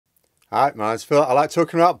Hi, my name's Phil. I like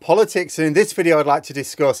talking about politics, and in this video I'd like to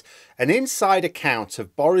discuss an inside account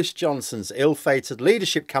of Boris Johnson's ill-fated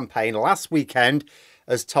leadership campaign last weekend,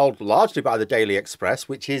 as told largely by the Daily Express,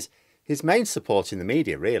 which is his main support in the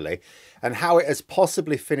media really, and how it has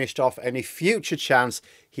possibly finished off any future chance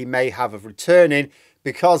he may have of returning,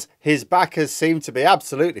 because his backers seem to be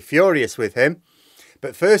absolutely furious with him.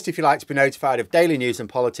 But first, if you'd like to be notified of daily news and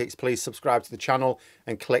politics, please subscribe to the channel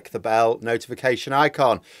and click the bell notification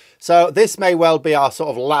icon. So this may well be our sort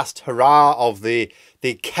of last hurrah of the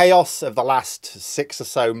chaos of the last 6 or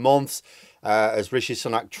so months, as Rishi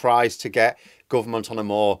Sunak tries to get government on a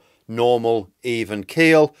more normal, even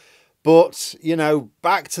keel. But, you know,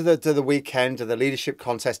 back to the weekend of the leadership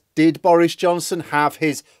contest, did Boris Johnson have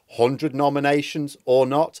his 100 nominations or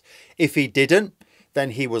not? If he didn't,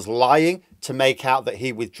 then he was lying to make out that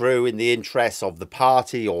he withdrew in the interests of the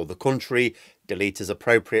party or the country. Delete as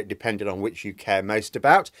appropriate, depending on which you care most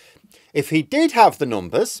about. If he did have the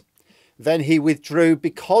numbers, then he withdrew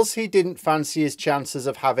because he didn't fancy his chances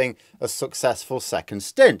of having a successful second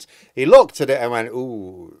stint. He looked at it and went,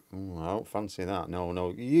 ooh, I don't fancy that.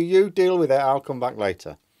 No, you deal with it. I'll come back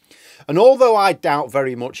later. And although I doubt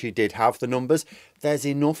very much he did have the numbers, there's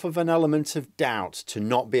enough of an element of doubt to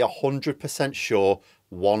not be 100% sure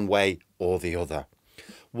one way or the other.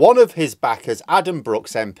 One of his backers, Adam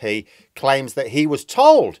Brooks MP, claims that he was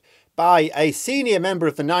told by a senior member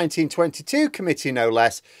of the 1922 committee, no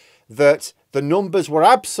less, that the numbers were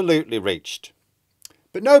absolutely reached.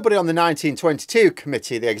 But nobody on the 1922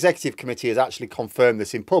 committee, the executive committee, has actually confirmed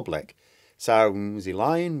this in public. So, is he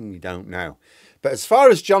lying? We don't know. But as far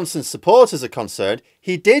as Johnson's supporters are concerned,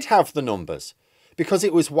 he did have the numbers, because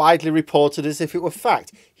it was widely reported as if it were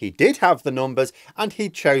fact. He did have the numbers, and he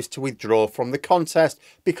chose to withdraw from the contest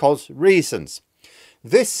because reasons.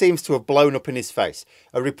 This seems to have blown up in his face.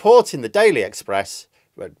 A report in the Daily Express,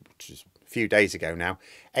 which is a few days ago now,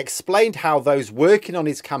 explained how those working on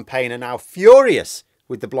his campaign are now furious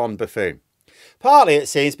with the blonde buffoon. Partly, it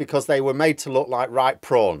seems, because they were made to look like ripe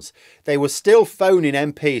prawns. They were still phoning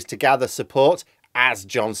MPs to gather support as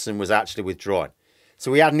Johnson was actually withdrawing.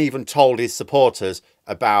 So he hadn't even told his supporters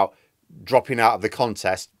about dropping out of the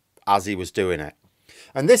contest as he was doing it.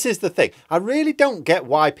 And this is the thing. I really don't get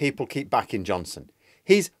why people keep backing Johnson.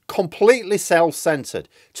 He's completely self-centered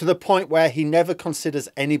to the point where he never considers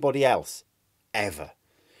anybody else, ever.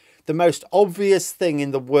 The most obvious thing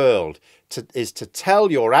in the world is to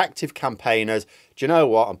tell your active campaigners, do you know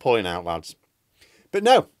what, I'm pulling out, lads. But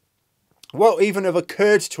no, won't even have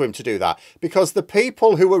occurred to him to do that, because the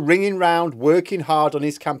people who were ringing round, working hard on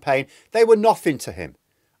his campaign, they were nothing to him.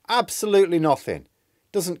 Absolutely nothing.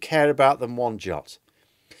 Doesn't care about them one jot.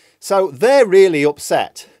 So they're really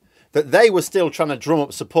upset that they were still trying to drum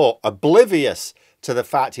up support, oblivious to the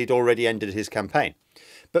fact he'd already ended his campaign.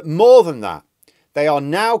 But more than that, they are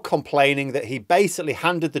now complaining that he basically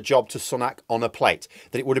handed the job to Sunak on a plate,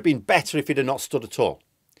 that it would have been better if he'd have not stood at all.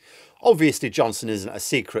 Obviously, Johnson isn't a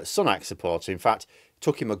secret Sunak supporter. In fact, it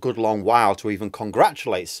took him a good long while to even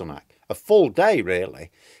congratulate Sunak. A full day,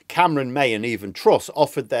 really. Cameron, May and even Truss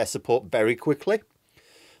offered their support very quickly.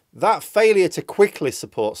 That failure to quickly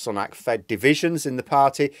support Sunak fed divisions in the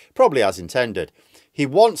party, probably as intended. He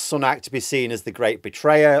wants Sunak to be seen as the great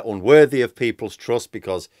betrayer, unworthy of people's trust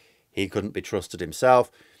because he couldn't be trusted himself.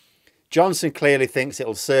 Johnson clearly thinks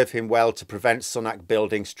it'll serve him well to prevent Sunak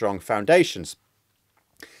building strong foundations.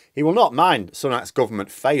 He will not mind Sunak's government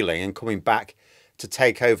failing and coming back to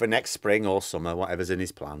take over next spring or summer, whatever's in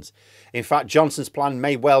his plans. In fact, Johnson's plan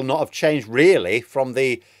may well not have changed really from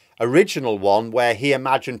the original one, where he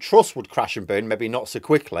imagined Truss would crash and burn, maybe not so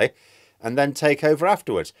quickly, and then take over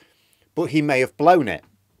afterwards. But he may have blown it.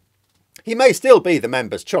 He may still be the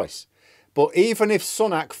member's choice. But even if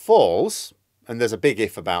Sunak falls, and there's a big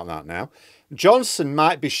if about that now, Johnson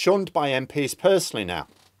might be shunned by MPs personally now.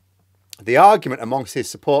 The argument amongst his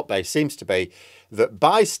support base seems to be that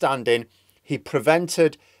by standing, he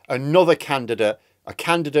prevented another candidate, a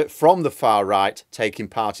candidate from the far right, taking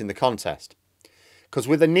part in the contest. Because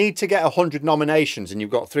with a need to get 100 nominations and you've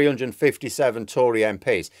got 357 Tory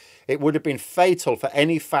MPs, it would have been fatal for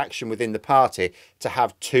any faction within the party to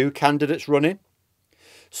have two candidates running.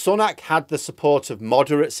 Sunak had the support of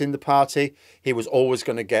moderates in the party. He was always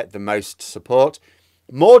going to get the most support.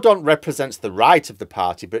 Mordaunt represents the right of the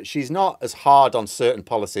party, but she's not as hard on certain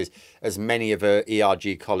policies as many of her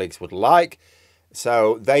ERG colleagues would like.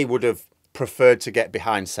 So they would have preferred to get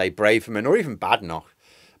behind, say, Braverman or even Badenoch.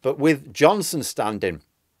 But with Johnson standing,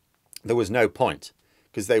 there was no point,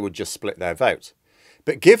 because they would just split their vote.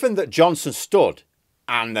 But given that Johnson stood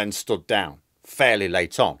and then stood down fairly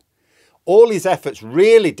late on, All his efforts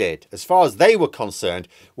really did, as far as they were concerned,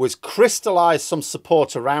 was crystallise some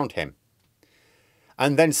support around him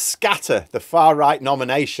and then scatter the far-right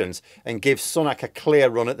nominations and give Sunak a clear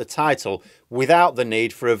run at the title without the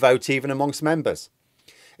need for a vote even amongst members.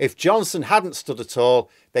 If Johnson hadn't stood at all,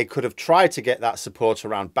 they could have tried to get that support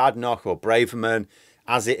around Badenoch or Braverman.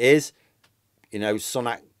 As it is, you know,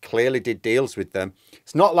 Sunak clearly did deals with them.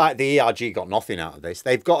 It's not like the ERG got nothing out of this.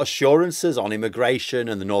 They've got assurances on immigration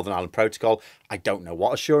and the Northern Ireland Protocol. I don't know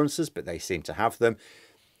what assurances, but they seem to have them.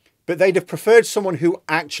 But they'd have preferred someone who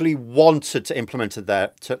actually wanted to implement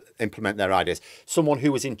their ideas, someone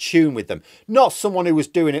who was in tune with them, not someone who was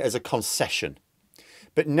doing it as a concession.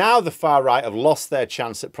 But now the far right have lost their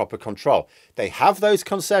chance at proper control. They have those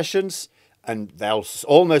concessions, and they'll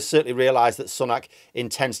almost certainly realise that Sunak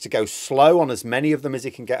intends to go slow on as many of them as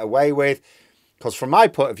he can get away with. Because from my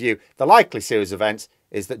point of view, the likely series of events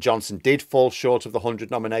is that Johnson did fall short of the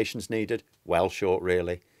 100 nominations needed. Well short,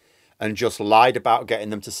 really. And just lied about getting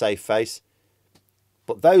them to save face.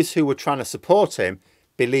 But those who were trying to support him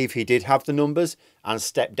believe he did have the numbers and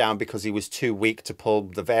stepped down because he was too weak to pull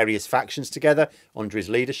the various factions together under his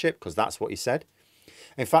leadership, because that's what he said.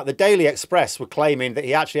 In fact, the Daily Express were claiming that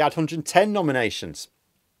he actually had 110 nominations.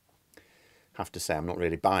 I have to say, I'm not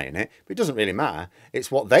really buying it, but it doesn't really matter.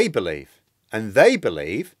 It's what they believe. And they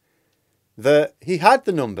believe that he had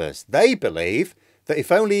the numbers. They believe that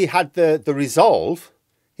if only he had the resolve,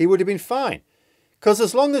 he would have been fine. Because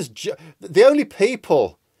as long as the only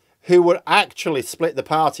people who would actually split the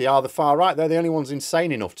party are the far right, they're the only ones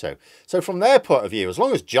insane enough to. So from their point of view, as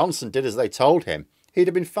long as Johnson did as they told him, he'd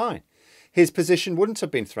have been fine. His position wouldn't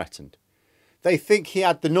have been threatened. They think he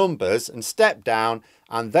had the numbers and stepped down,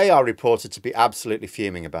 and they are reported to be absolutely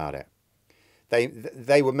fuming about it.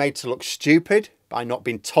 They were made to look stupid by not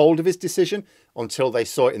being told of his decision until they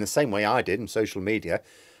saw it in the same way I did in social media.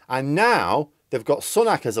 And now they've got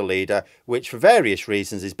Sunak as a leader, which for various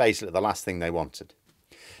reasons is basically the last thing they wanted.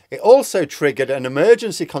 It also triggered an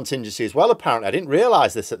emergency contingency as well, apparently. I didn't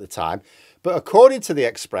realise this at the time. But according to the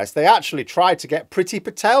Express, they actually tried to get Priti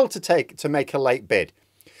Patel to make a late bid.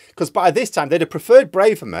 Because by this time, they'd have preferred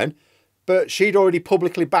Braverman, but she'd already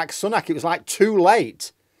publicly backed Sunak. It was like too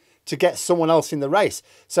late to get someone else in the race.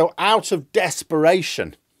 So out of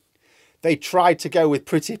desperation, they tried to go with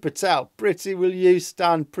Priti Patel. Priti, will you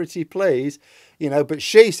stand? Priti, please. You know, but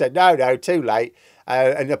she said, no, too late.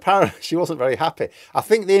 And apparently she wasn't very happy. I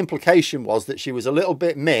think the implication was that she was a little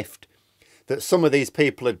bit miffed that some of these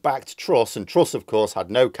people had backed Truss, and Truss, of course, had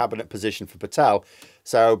no cabinet position for Patel,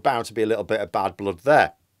 so bound to be a little bit of bad blood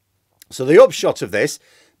there. So the upshot of this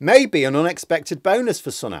may be an unexpected bonus for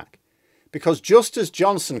Sunak, because just as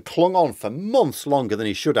Johnson clung on for months longer than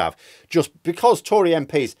he should have, just because Tory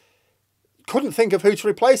MPs couldn't think of who to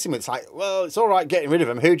replace him with, it's like, well, it's all right getting rid of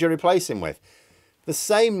him, who do you replace him with? The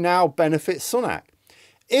same now benefits Sunak.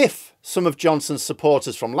 If some of Johnson's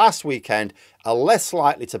supporters from last weekend are less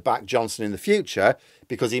likely to back Johnson in the future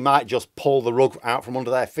because he might just pull the rug out from under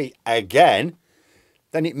their feet again,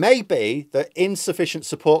 then it may be that insufficient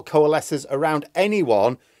support coalesces around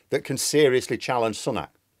anyone that can seriously challenge Sunak.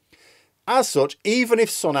 As such, even if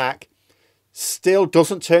Sunak still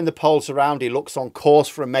doesn't turn the polls around, he looks on course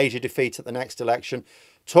for a major defeat at the next election,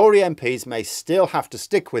 Tory MPs may still have to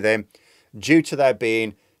stick with him due to there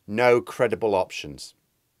being no credible options.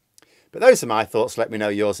 But those are my thoughts. Let me know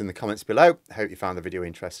yours in the comments below. I hope you found the video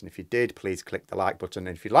interesting. If you did, please click the like button.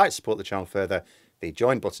 And if you'd like to support the channel further, the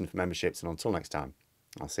join button for memberships. And until next time,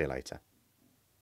 I'll see you later.